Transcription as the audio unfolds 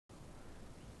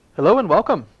Hello and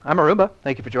welcome. I'm Arumba.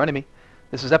 Thank you for joining me.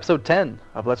 This is episode 10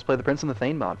 of Let's Play the Prince and the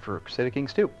Thane mod for Crusader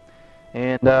Kings 2.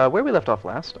 And where we left off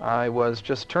last, I was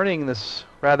just turning this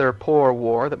rather poor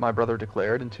war that my brother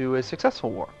declared into a successful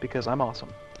war, because I'm awesome,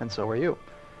 and so are you.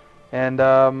 And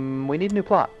we need a new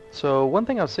plot. So one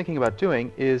thing I was thinking about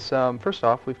doing is, first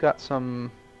off, we've got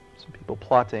some people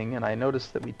plotting, and I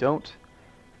noticed that we don't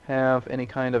have any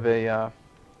kind of a...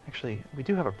 actually, we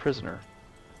do have a prisoner.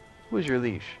 Who is your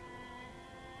liege?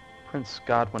 Prince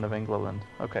Godwin of England.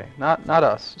 Okay, not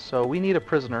us. So we need a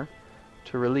prisoner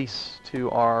to release to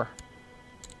our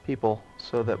people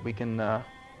so that we can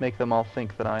make them all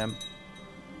think that I am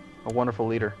a wonderful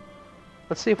leader.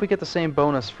 Let's see if we get the same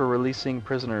bonus for releasing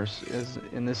prisoners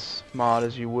in this mod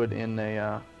as you would in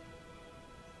a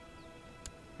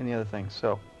in the other thing.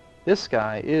 So this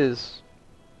guy is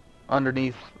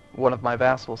underneath one of my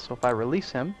vassals, so if I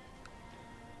release him,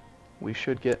 we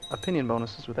should get opinion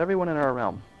bonuses with everyone in our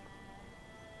realm.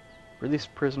 Release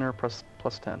prisoner plus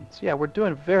 10. So yeah, we're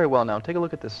doing very well now. Take a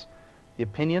look at this. The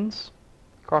opinions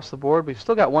across the board. We've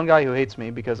still got one guy who hates me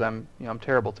because I'm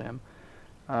terrible to him.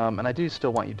 And I do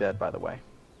still want you dead, by the way.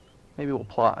 Maybe we'll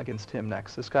plot against him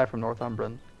next. This guy from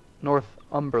Northumberland.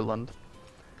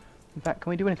 In fact, can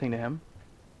we do anything to him?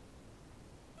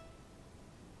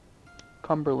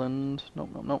 Cumberland.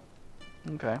 Nope.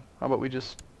 Okay. How about we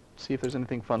just see if there's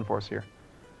anything fun for us here.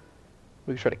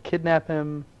 We can try to kidnap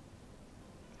him.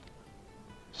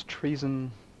 It's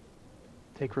treason.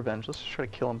 Take revenge. Let's just try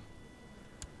to kill him.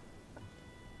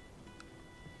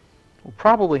 We'll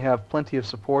probably have plenty of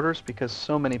supporters because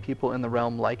so many people in the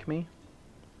realm like me.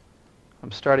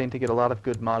 I'm starting to get a lot of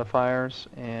good modifiers,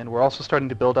 and we're also starting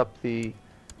to build up the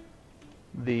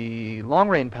long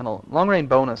range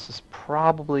bonus is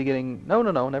probably getting... No,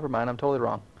 never mind. I'm totally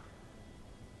wrong.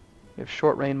 We have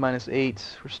short range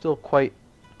 -8. We're still quite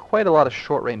a lot of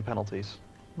short range penalties,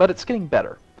 but it's getting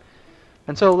better.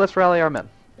 And so let's rally our men,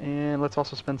 and let's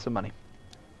also spend some money.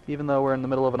 Even though we're in the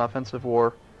middle of an offensive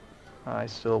war, I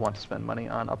still want to spend money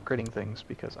on upgrading things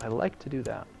because I like to do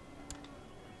that.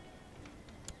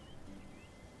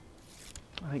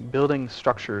 I think building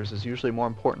structures is usually more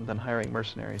important than hiring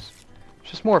mercenaries.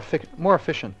 It's just more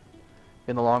efficient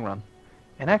in the long run.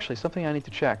 And actually, something I need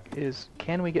to check is,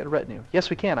 can we get a retinue?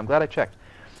 Yes, we can. I'm glad I checked.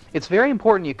 It's very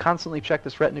important you constantly check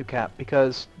this retinue cap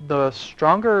because the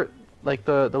stronger... Like,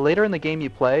 the later in the game you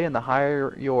play and the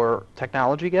higher your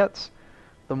technology gets,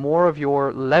 the more of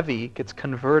your levy gets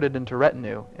converted into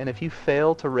retinue. And if you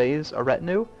fail to raise a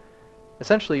retinue,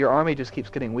 essentially your army just keeps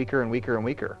getting weaker and weaker and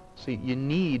weaker. So you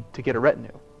need to get a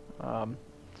retinue.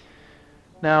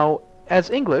 Now, as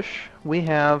English, we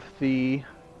have the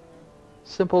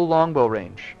simple longbow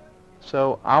range.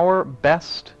 So our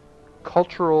best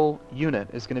cultural unit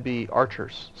is going to be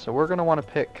archers. So we're going to want to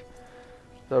pick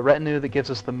the retinue that gives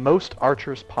us the most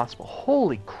archers possible.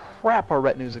 Holy crap, our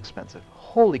retinue is expensive.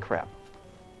 Holy crap.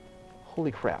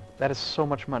 Holy crap. That is so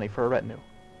much money for a retinue.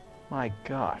 My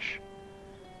gosh.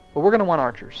 But we're going to want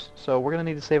archers, so we're going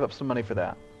to need to save up some money for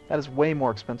that. That is way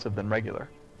more expensive than regular.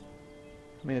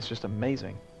 I mean, it's just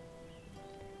amazing.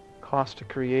 Cost to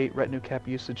create, retinue cap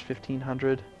usage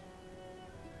 1,500.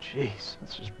 Jeez,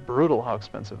 that's just brutal how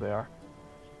expensive they are.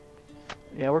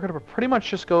 Yeah, we're going to pretty much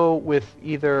just go with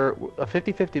either a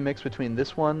 50-50 mix between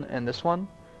this one and this one,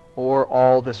 or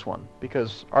all this one,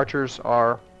 because archers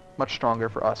are much stronger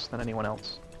for us than anyone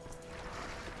else.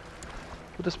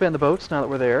 We'll disband the boats now that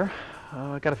we're there.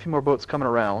 I got a few more boats coming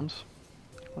around.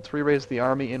 Let's re-raise the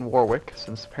army in Warwick,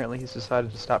 since apparently he's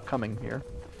decided to stop coming here.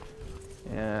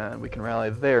 And we can rally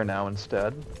there now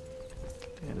instead.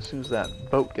 And as soon as that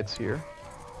boat gets here...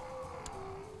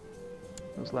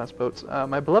 Those last boats.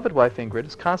 My beloved wife Ingrid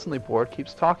is constantly bored,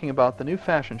 keeps talking about the new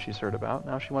fashion she's heard about.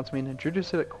 Now she wants me to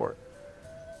introduce it at court.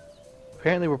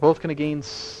 Apparently we're both going to gain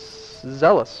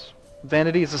zealous.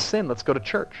 Vanity is a sin. Let's go to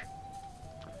church.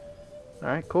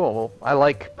 Alright, cool.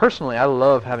 Well, personally, I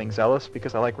love having zealous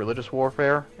because I like religious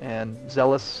warfare, and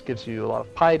zealous gives you a lot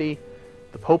of piety.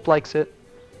 The Pope likes it.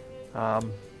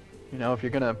 You know, if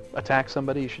you're going to attack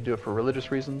somebody, you should do it for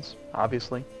religious reasons,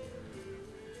 obviously.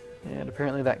 And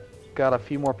apparently that got a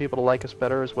few more people to like us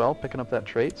better as well, picking up that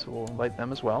trait, so we'll invite them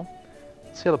as well.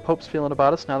 Let's see how the Pope's feeling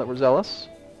about us now that we're zealous.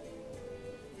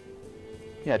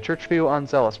 Yeah, church view on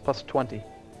zealous, plus 20.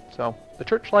 So, the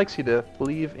church likes you to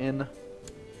believe in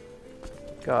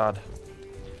God.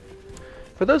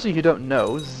 For those of you who don't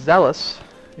know, zealous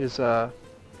is, what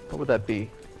would that be?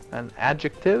 An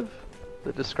adjective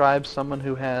that describes someone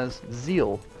who has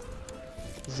zeal.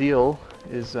 Zeal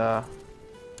is,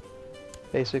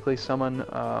 basically someone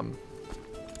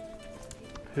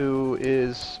who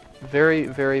is very,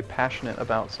 very passionate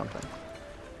about something.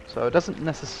 So it doesn't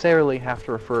necessarily have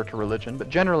to refer to religion, but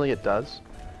generally it does.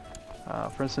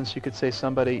 For instance, you could say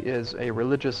somebody is a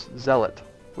religious zealot,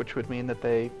 which would mean that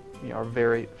they are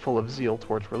very full of zeal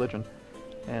towards religion.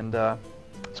 And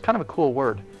it's kind of a cool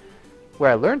word. Where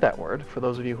I learned that word, for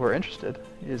those of you who are interested,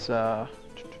 is, let's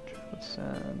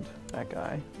send that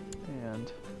guy,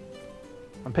 and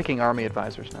I'm picking army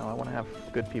advisors now. I want to have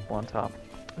good people on top.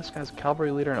 This guy's a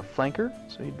cavalry leader and a flanker,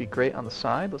 so he'd be great on the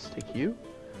side. Let's take you.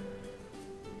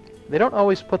 They don't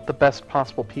always put the best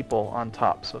possible people on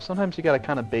top, so sometimes you got to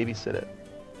kind of babysit it.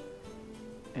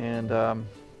 And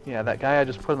yeah, that guy I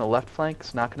just put on the left flank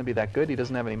is not going to be that good. He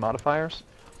doesn't have any modifiers.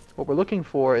 What we're looking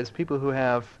for is people who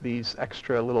have these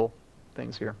extra little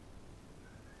things here.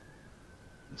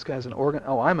 This guy's an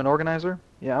I'm an organizer?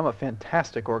 Yeah, I'm a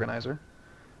fantastic organizer.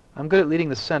 I'm good at leading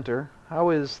the center. How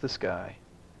is this guy?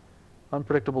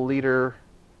 Unpredictable leader.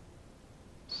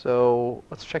 So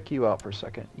let's check you out for a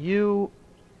second. You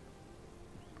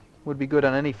would be good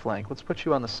on any flank. Let's put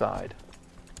you on the side.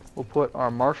 We'll put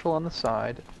our marshal on the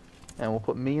side, and we'll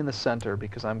put me in the center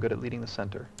because I'm good at leading the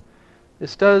center.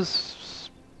 This does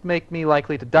make me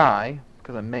likely to die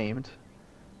because I'm maimed,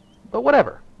 but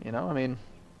whatever, you know. I mean,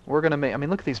 we're gonna make. I mean,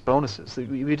 look at these bonuses.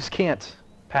 We just can't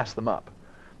pass them up.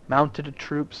 Mounted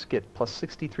troops get plus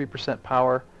 63%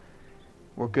 power.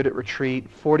 We're good at retreat.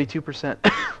 42%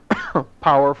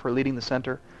 power for leading the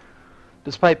center.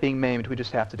 Despite being maimed, we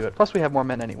just have to do it. Plus, we have more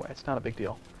men anyway. It's not a big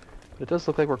deal. But it does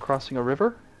look like we're crossing a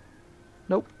river.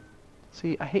 Nope.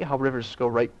 See, I hate how rivers go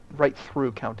right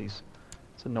through counties.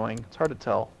 It's annoying. It's hard to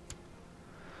tell.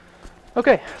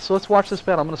 Okay, so let's watch this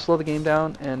battle. I'm going to slow the game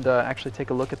down and actually take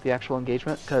a look at the actual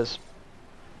engagement, because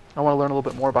I want to learn a little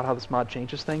bit more about how this mod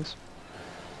changes things.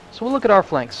 So we'll look at our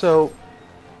flank. So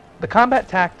the combat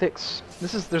tactics,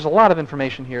 there's a lot of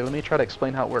information here. Let me try to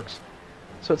explain how it works.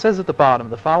 So it says at the bottom,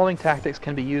 the following tactics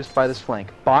can be used by this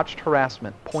flank. Botched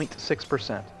harassment,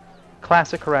 0.6%.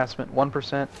 Classic harassment,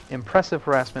 1%. Impressive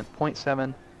harassment,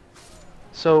 0.7%.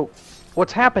 So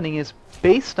what's happening is,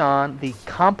 based on the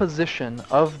composition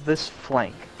of this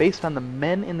flank, based on the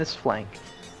men in this flank,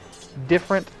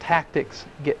 different tactics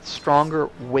get stronger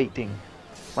weighting,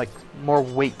 like more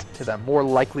weight to them, more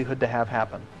likelihood to have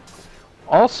happen.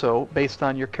 Also, based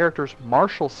on your character's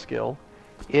martial skill,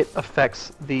 it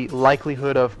affects the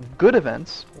likelihood of good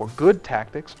events, or good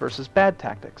tactics, versus bad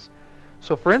tactics.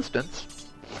 So for instance,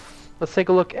 let's take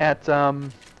a look at,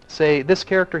 say, this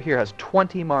character here has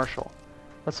 20 martial.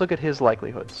 Let's look at his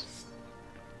likelihoods.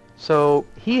 So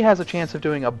he has a chance of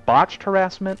doing a botched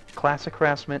harassment, classic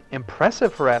harassment,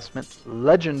 impressive harassment,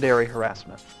 legendary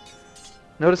harassment.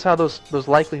 Notice how those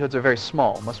likelihoods are very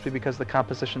small. Must be because the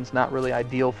composition's not really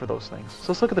ideal for those things. So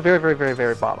let's look at the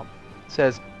very bottom. It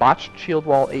says botched shield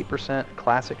wall 8%,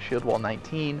 classic shield wall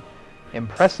 19,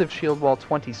 impressive shield wall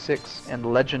 26,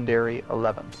 and legendary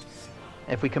 11.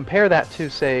 If we compare that to,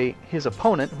 say, his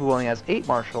opponent, who only has 8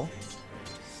 martial,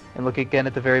 and look again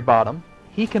at the very bottom,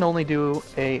 he can only do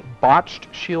a botched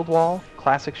shield wall,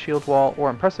 classic shield wall, or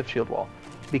impressive shield wall.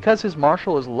 Because his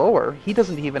martial is lower, he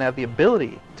doesn't even have the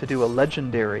ability to do a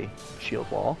legendary shield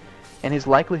wall, and his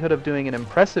likelihood of doing an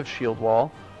impressive shield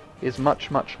wall is much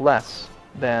less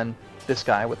than this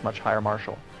guy with much higher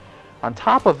martial. On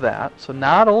top of that, so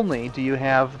not only do you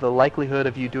have the likelihood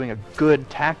of you doing a good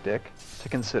tactic to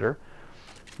consider,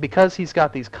 because he's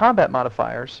got these combat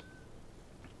modifiers,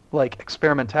 like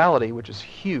experimentality, which is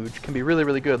huge, can be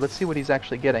really good. Let's see what he's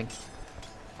actually getting.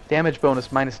 Damage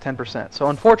bonus minus 10%. So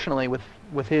unfortunately,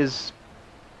 with his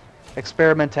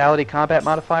experimentality combat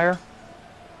modifier,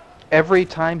 every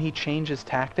time he changes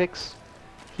tactics,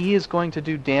 he is going to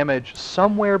do damage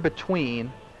somewhere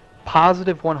between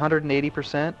positive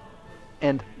 180%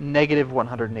 and negative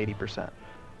 180%.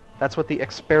 That's what the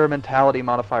experimentality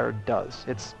modifier does.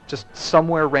 It's just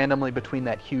somewhere randomly between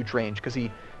that huge range, because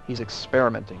he's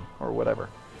experimenting or whatever.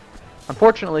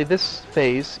 Unfortunately, this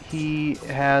phase, he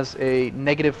has a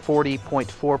negative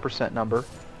 40.4% number,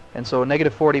 and so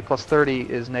negative 40 plus 30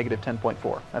 is negative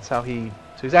 10.4. That's how so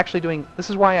he's actually doing, this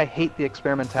is why I hate the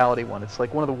experimentality one. It's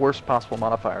like one of the worst possible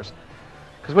modifiers.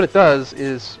 Because what it does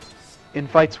is, in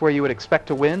fights where you would expect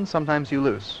to win, sometimes you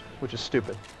lose, which is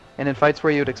stupid. And in fights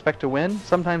where you would expect to win,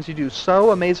 sometimes you do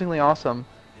so amazingly awesome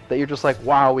that you're just like,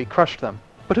 wow, we crushed them.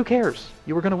 But who cares?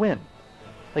 You were going to win.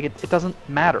 Like, it doesn't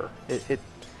matter.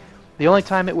 The only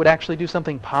time it would actually do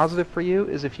something positive for you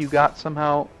is if you got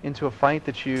somehow into a fight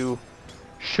that you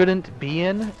shouldn't be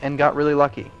in and got really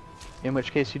lucky, in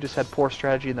which case you just had poor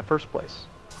strategy in the first place.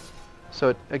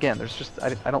 So again, there's just,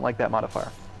 I don't like that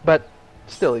modifier. But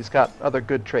still, he's got other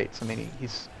good traits. I mean,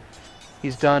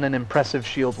 he's done an impressive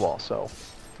shield wall, so,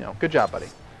 you know, good job, buddy.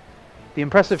 The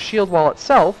impressive shield wall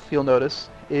itself, you'll notice,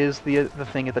 is the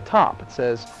thing at the top. It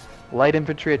says light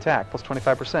infantry attack plus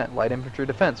 25%, light infantry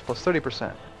defense plus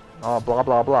 30%, blah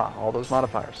blah blah, all those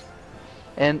modifiers.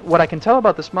 And what I can tell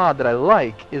about this mod that I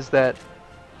like is that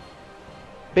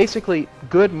basically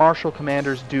good martial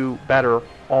commanders do better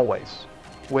always.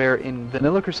 Where in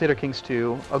vanilla Crusader Kings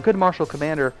 2, a good martial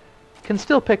commander can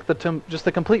still pick just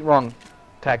the complete wrong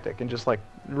tactic and just like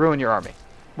ruin your army.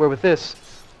 Where with this,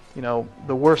 you know,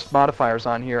 the worst modifiers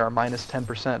on here are minus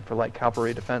 10% for light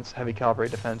cavalry defense, heavy cavalry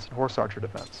defense, and horse archer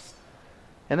defense.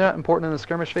 And they're not important in the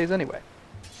skirmish phase anyway.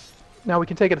 Now we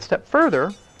can take it a step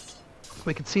further.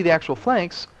 We can see the actual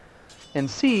flanks and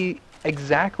see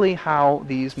exactly how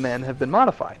these men have been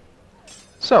modified.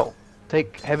 So,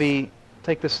 take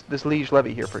this liege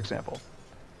levy here, for example.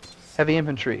 Heavy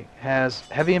infantry has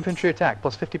heavy infantry attack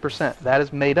plus 50%. That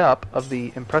is made up of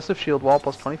the impressive shield wall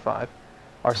plus 25.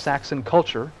 Our Saxon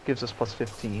culture gives us plus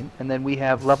 15, and then we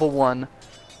have level 1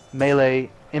 melee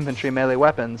infantry melee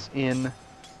weapons in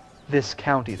this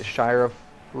county, the Shire of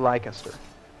Leicester.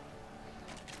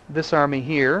 This army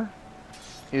here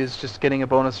is just getting a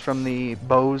bonus from the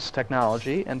bows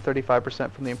technology and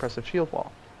 35% from the impressive shield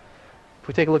wall. If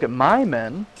we take a look at my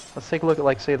men, let's take a look at,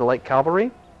 like, say, the light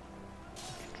cavalry.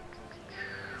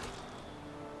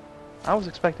 I was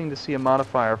expecting to see a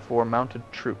modifier for mounted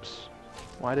troops.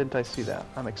 Why didn't I see that?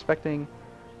 I'm expecting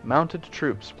mounted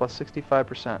troops plus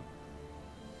 65%.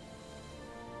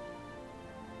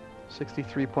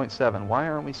 63.7. Why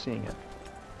aren't we seeing it?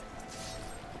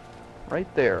 Right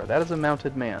there. That is a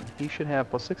mounted man. He should have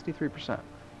plus 63%,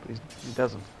 but he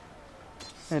doesn't.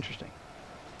 Interesting.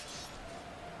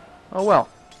 Oh well.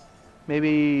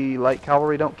 Maybe light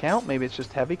cavalry don't count. Maybe it's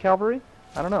just heavy cavalry.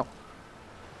 I don't know.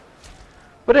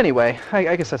 But anyway,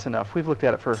 I guess that's enough. We've looked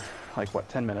at it for, like, what,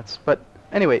 10 minutes. But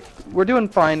anyway, we're doing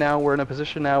fine now. We're in a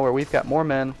position now where we've got more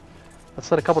men. Let's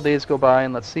let a couple days go by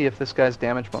and let's see if this guy's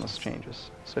damage bonus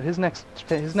changes. So his next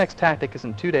tactic is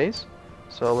in 2 days.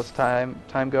 So let's time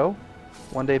go.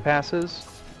 1 day passes,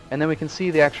 and then we can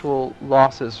see the actual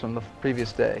losses from the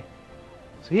previous day.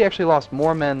 So he actually lost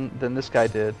more men than this guy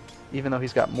did, even though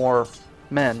he's got more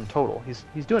men total.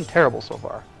 He's doing terrible so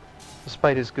far,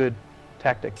 despite his good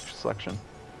tactic selection.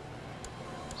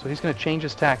 So he's going to change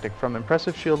his tactic from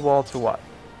impressive shield wall to what?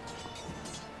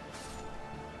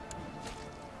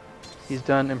 He's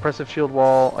done impressive shield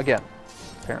wall again,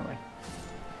 apparently.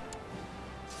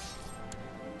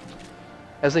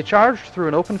 As they charged through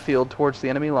an open field towards the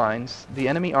enemy lines, the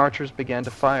enemy archers began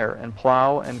to fire and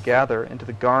plow and gather into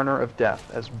the garner of death,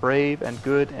 as brave and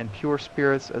good and pure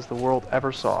spirits as the world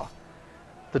ever saw.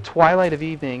 The twilight of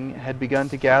evening had begun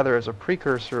to gather as a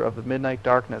precursor of the midnight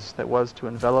darkness that was to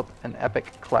envelop an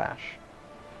epic clash.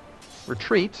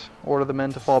 Retreat, order the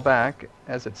men to fall back,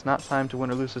 as it's not time to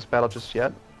win or lose this battle just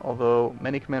yet. Although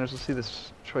many commanders will see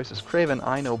this choice as craven,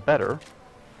 I know better.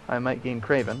 I might gain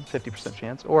craven, 50%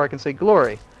 chance, or I can say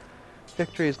glory.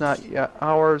 Victory is not yet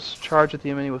ours. Charge at the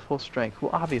enemy with full strength.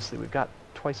 Well, obviously we've got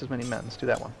twice as many men. Let's do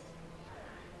that one.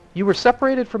 You were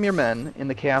separated from your men in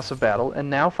the chaos of battle, and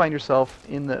now find yourself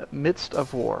in the midst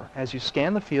of war. As you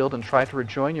scan the field and try to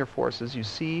rejoin your forces, you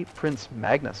see Prince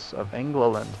Magnus of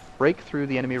England break through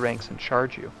the enemy ranks and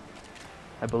charge you.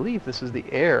 I believe this is the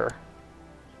heir.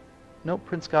 Nope,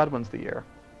 Prince Godwin's the heir.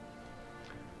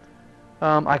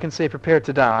 I can say prepare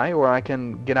to die, or I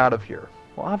can get out of here.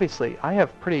 Well, obviously, I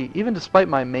have even despite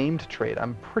my maimed trait,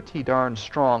 I'm pretty darn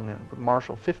strong with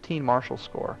martial, 15 martial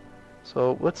score.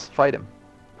 So let's fight him.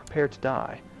 Prepare to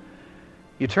die.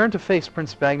 You turn to face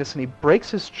Prince Magnus, and he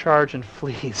breaks his charge and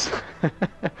flees.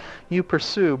 You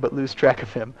pursue, but lose track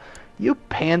of him. You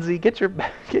pansy, get your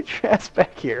ass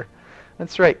back here.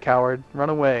 That's right, coward. Run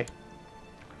away.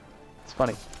 It's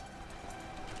funny.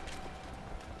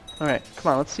 Alright,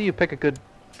 come on, let's see you pick a good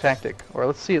tactic. Or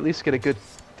let's see at least get a good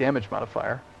damage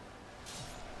modifier.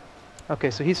 Okay,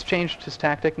 so he's changed his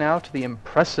tactic now to the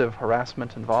impressive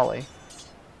harassment and volley.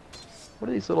 What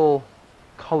do these little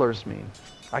colors mean?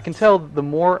 I can tell the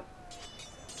more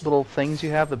little things you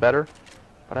have, the better.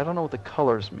 But I don't know what the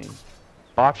colors mean.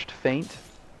 Botched feint.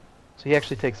 So he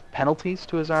actually takes penalties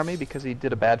to his army because he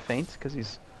did a bad feint. Because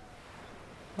he's...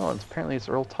 Oh, apparently it's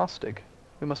Earl Tostig.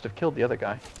 We must have killed the other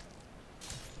guy.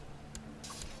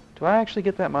 Do I actually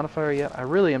get that modifier yet? I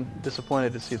really am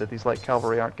disappointed to see that these light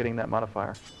cavalry aren't getting that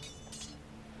modifier.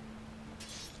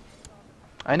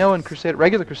 I know in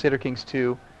regular Crusader Kings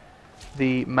 2,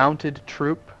 the mounted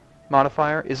troop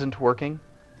modifier isn't working,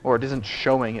 or it isn't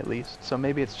showing at least, so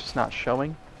maybe it's just not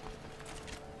showing.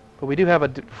 But we do have a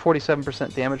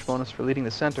 47% damage bonus for leading the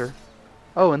center.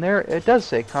 Oh, and there it does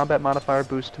say combat modifier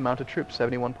boost to mounted troops,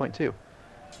 71.2. Well,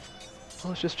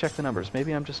 let's just check the numbers.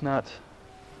 Maybe I'm just not...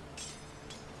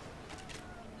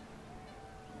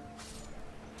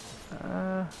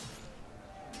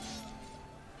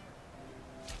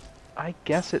 I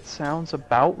guess it sounds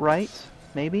about right,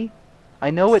 maybe? I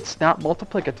know it's not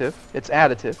multiplicative, it's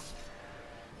additive.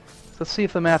 So let's see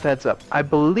if the math adds up. I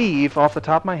believe, off the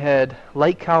top of my head,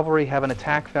 light cavalry have an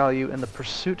attack value in the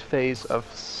pursuit phase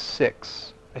of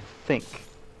 6, I think.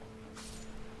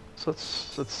 So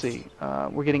let's see.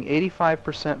 We're getting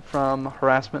 85% from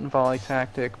harassment and volley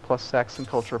tactic, plus Saxon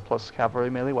culture, plus cavalry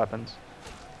melee weapons,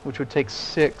 which would take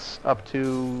 6 up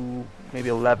to maybe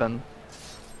 11.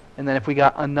 And then if we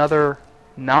got another,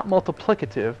 not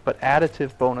multiplicative, but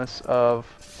additive bonus of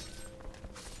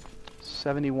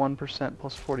 71%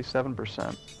 plus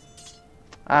 47%.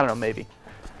 I don't know, maybe.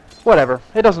 Whatever.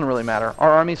 It doesn't really matter. Our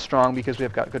army's strong because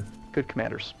we've got good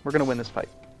commanders. We're going to win this fight.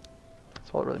 That's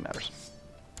all that really matters.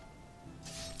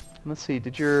 Let's see,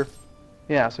 did your...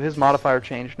 Yeah, so his modifier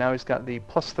changed. Now he's got the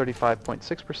plus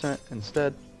 35.6%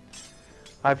 instead.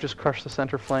 I've just crushed the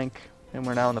center flank, and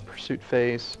we're now in the pursuit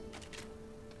phase.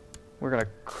 We're going to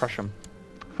crush him.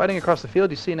 Fighting across the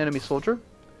field, you see an enemy soldier.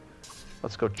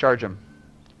 Let's go charge him.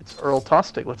 It's Earl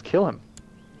Tostig. Let's kill him.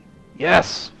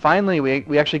 Yes! Finally,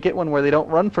 we actually get one where they don't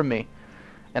run from me.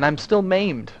 And I'm still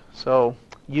maimed. So,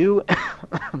 you,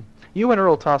 you and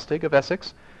Earl Tostig of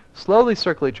Essex slowly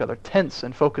circle each other, tense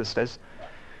and focused, as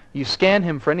you scan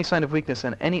him for any sign of weakness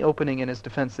and any opening in his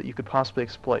defense that you could possibly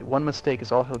exploit. One mistake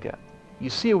is all he'll get. You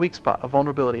see a weak spot, a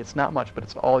vulnerability. It's not much, but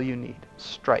it's all you need.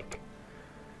 Strike.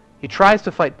 He tries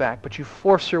to fight back, but you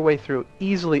force your way through,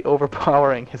 easily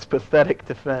overpowering his pathetic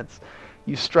defense.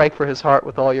 You strike for his heart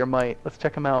with all your might. Let's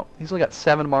check him out. He's only got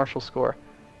 7 martial score.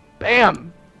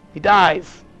 Bam! He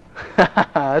dies!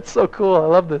 That's so cool. I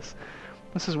love this.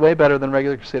 This is way better than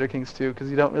regular Crusader Kings 2, because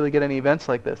you don't really get any events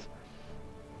like this.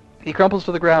 He crumples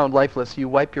to the ground, lifeless. You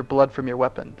wipe your blood from your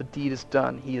weapon. The deed is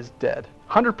done. He is dead.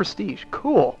 100 prestige.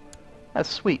 Cool. That's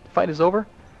sweet. Fight is over.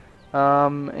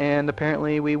 And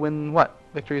apparently we win what?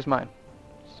 Victory is mine.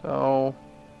 So,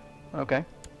 okay.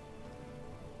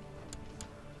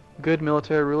 Good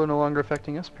military ruler no longer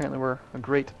affecting us. Apparently we're a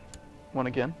great one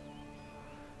again.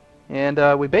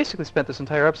 And we basically spent this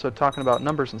entire episode talking about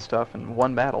numbers and stuff and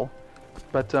one battle.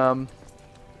 But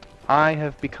I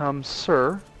have become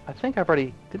Sir. I think I've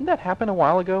already... Didn't that happen a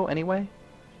while ago anyway?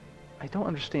 I don't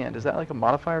understand. Is that like a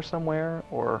modifier somewhere?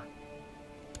 Or...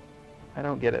 I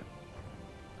don't get it.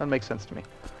 Doesn't make sense to me.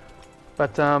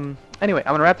 But anyway,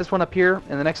 I'm going to wrap this one up here.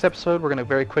 In the next episode, we're going to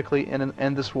very quickly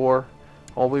end this war.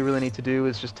 All we really need to do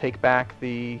is just take back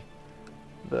the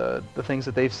things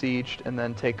that they've sieged and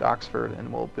then take Oxford,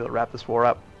 and we'll be able to wrap this war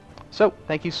up. So,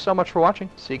 thank you so much for watching.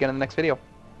 See you again in the next video.